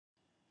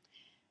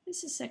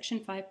This is section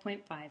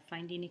 5.5,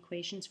 finding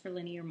equations for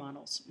linear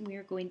models. We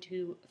are going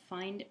to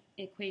find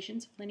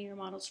equations of linear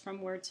models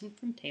from words and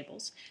from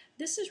tables.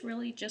 This is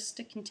really just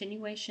a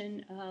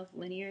continuation of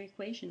linear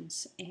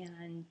equations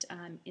and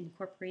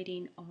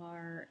incorporating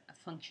our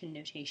function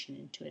notation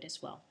into it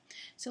as well.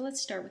 So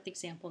let's start with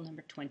example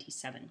number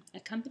 27. A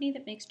company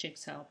that makes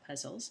jigsaw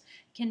puzzles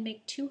can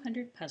make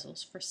 200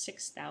 puzzles for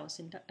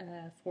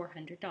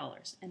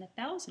 $6,400 and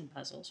 1,000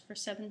 puzzles for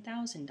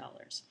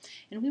 $7,000.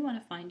 And we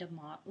want to find a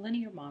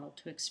linear model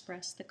to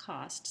express the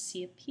cost,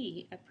 C of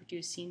P, of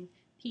producing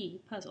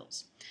P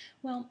puzzles.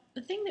 Well,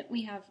 the thing that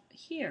we have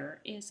here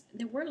is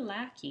that we're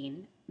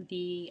lacking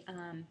the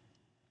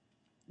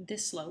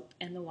slope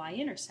and the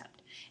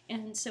y-intercept.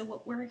 And so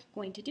what we're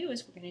going to do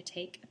is we're going to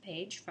take a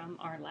page from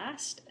our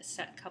last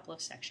couple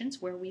of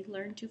sections where we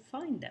learned to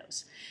find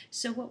those.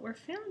 So what we're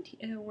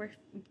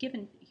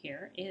given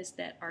here is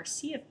that our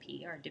C of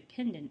P, our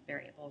dependent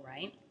variable,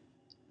 right?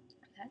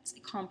 That's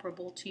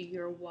comparable to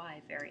your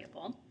y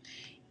variable,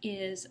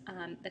 is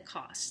the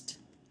cost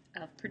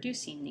of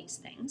producing these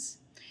things.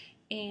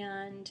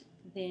 And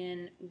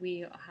then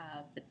we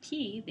have the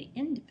P, the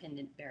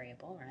independent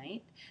variable,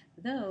 right?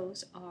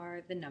 Those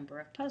are the number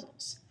of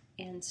puzzles.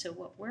 And so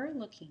what we're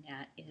looking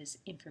at is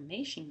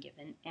information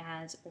given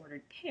as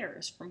ordered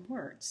pairs from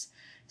words.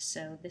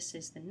 So this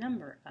is the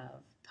number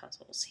of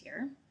puzzles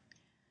here.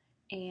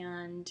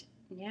 And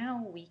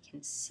now we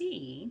can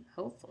see,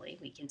 hopefully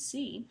we can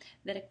see,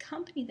 that a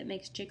company that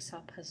makes jigsaw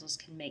puzzles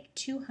can make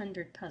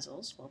 200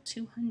 puzzles. Well,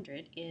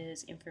 200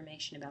 is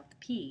information about the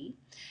P.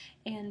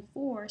 And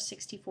for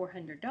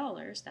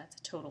 $6,400, that's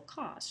a total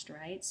cost,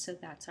 right? So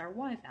that's our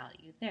Y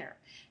value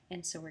there.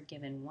 And so we're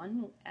given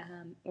one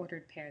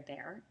ordered pair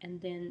there, and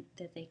then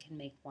that they can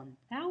make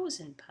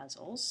 1,000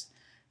 puzzles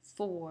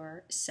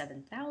for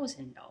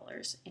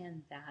 $7,000,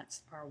 and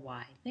that's our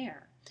Y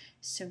there.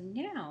 So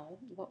now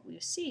what we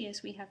see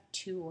is we have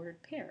two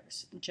ordered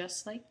pairs.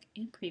 Just like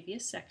in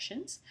previous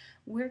sections,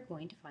 we're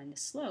going to find the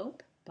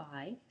slope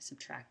by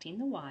subtracting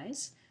the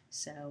Y's.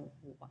 So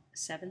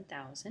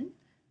 7,000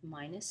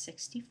 minus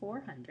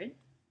 6,400,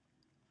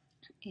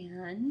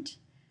 and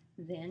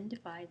then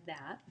divide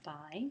that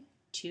by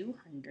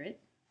 200.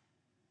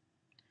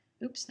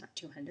 Oops, not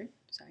 200,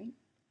 sorry.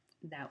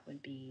 That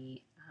would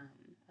be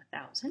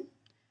 1,000.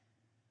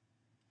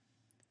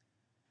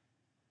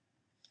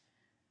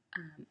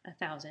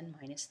 1,000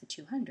 minus the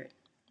 200.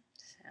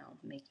 So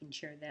making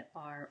sure that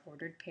our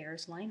ordered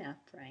pairs line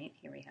up, right?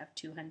 Here we have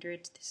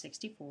 200 to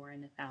 64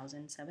 and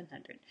 1,000,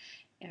 700,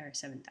 or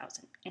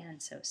 7,000.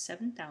 And so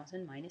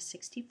 7,000 minus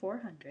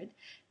 6,400,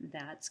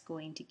 that's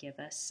going to give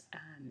us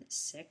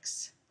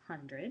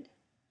 600.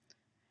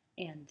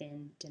 And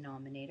then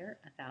denominator,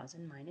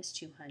 1,000 minus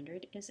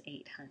 200 is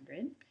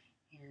 800.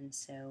 And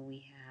so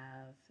we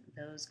have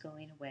those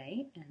going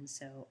away, and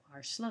so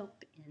our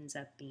slope ends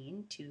up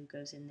being 2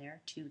 goes in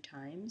there 2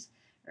 times,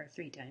 or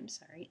 3 times,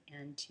 sorry,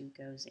 and 2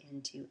 goes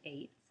into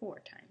 8 4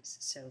 times.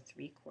 So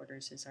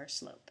 3/4 is our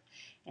slope.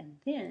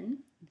 And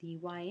then the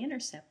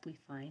y-intercept we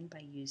find by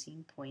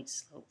using point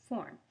slope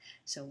form.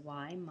 So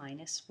y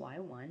minus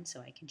y1,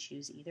 so I can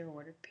choose either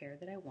ordered pair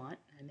that I want.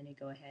 I'm going to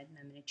go ahead and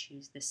I'm going to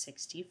choose the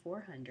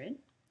 6,400,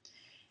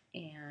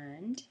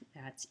 and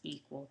that's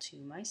equal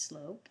to my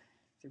slope,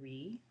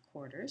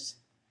 3/4,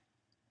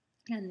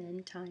 and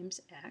then times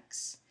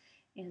x,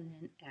 and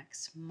then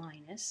x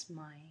minus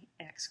my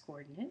x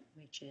coordinate,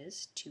 which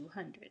is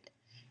 200.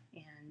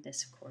 And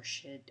this, of course,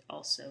 should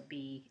also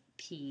be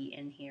p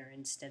in here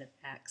instead of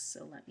x,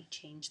 so let me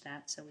change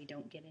that so we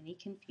don't get any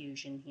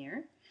confusion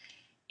here.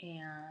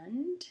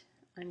 And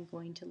I'm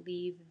going to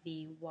leave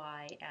the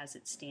y as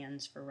it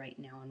stands for right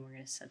now, and we're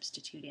going to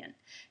substitute in.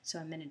 So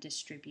I'm going to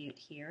distribute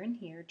here and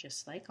here,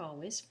 just like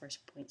always, for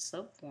point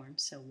slope form.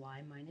 So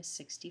y minus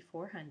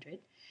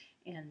 6,400,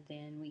 and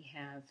then we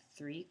have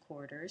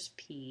 3/4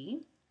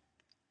 p.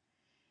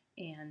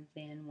 And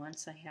then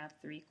once I have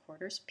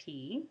 3/4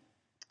 p,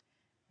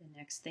 the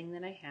next thing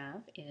that I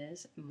have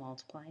is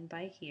multiplying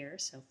by here.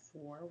 So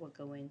 4 will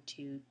go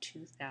into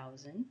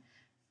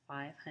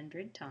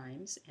 2,500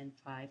 times, and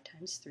 5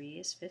 times 3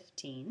 is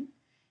 15,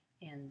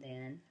 and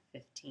then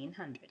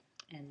 1,500.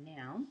 And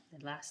now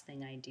the last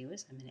thing I do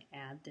is I'm going to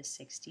add the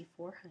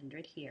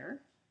 6,400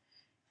 here,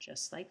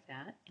 just like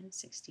that, and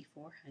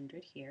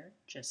 6,400 here,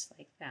 just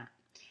like that.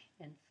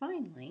 And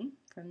finally,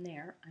 from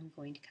there, I'm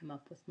going to come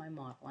up with my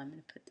model. I'm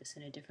going to put this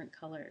in a different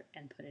color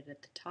and put it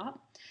at the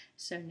top.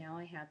 So now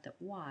I have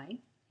that y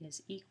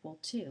is equal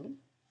to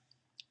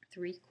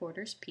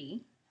 3/4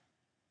 p,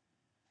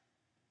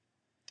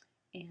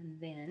 and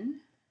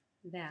then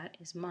that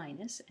is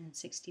minus, and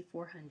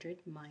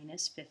 6,400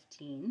 minus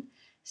 15.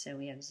 So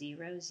we have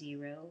 0,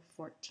 0,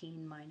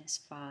 14 minus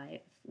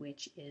 5,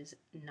 which is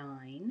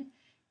 9.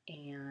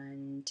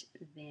 And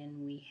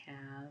then we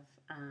have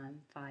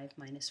 5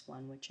 minus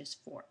 1, which is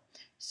 4.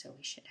 So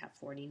we should have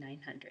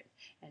 4,900.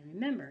 And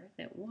remember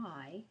that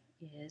y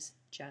is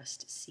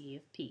just C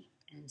of P.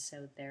 And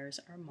so there's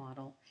our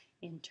model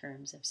in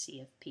terms of C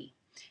of P.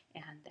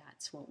 And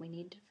that's what we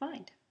need to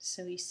find.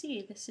 So you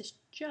see, this is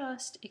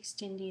just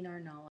extending our knowledge